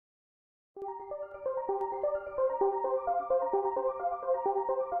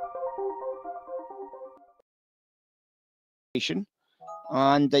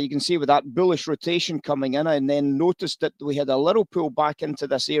And you can see with that bullish rotation coming in, and then noticed that we had a little pull back into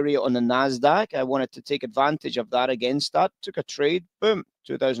this area on the NASDAQ. I wanted to take advantage of that against that. Took a trade, boom,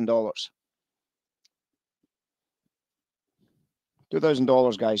 $2,000.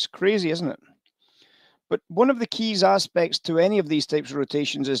 $2,000, guys. Crazy, isn't it? But one of the keys aspects to any of these types of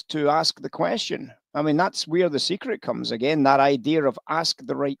rotations is to ask the question. I mean, that's where the secret comes. Again, that idea of ask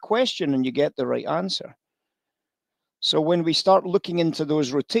the right question and you get the right answer. So when we start looking into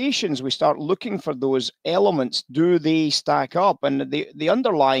those rotations, we start looking for those elements. Do they stack up? And the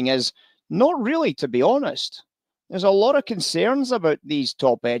underlying is not really, to be honest. There's a lot of concerns about these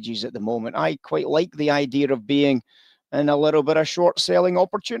top edges at the moment. I quite like the idea of being in a little bit of short selling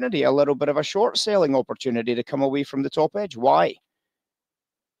opportunity, a little bit of a short selling opportunity to come away from the top edge. Why?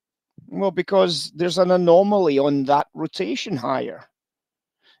 Well, because there's an anomaly on that rotation higher.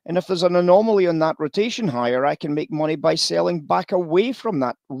 And if there's an anomaly on that rotation higher, I can make money by selling back away from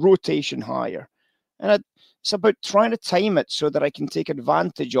that rotation higher. And it's about trying to time it so that I can take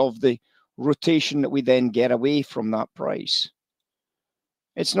advantage of the rotation that we then get away from that price.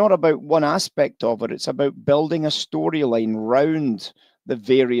 It's not about one aspect of it. It's about building a storyline round the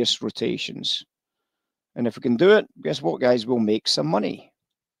various rotations. And if we can do it, guess what, guys? We'll make some money.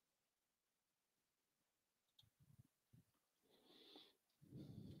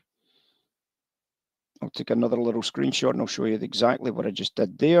 I'll take another little screenshot and I'll show you exactly what I just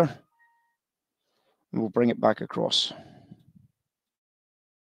did there. And we'll bring it back across.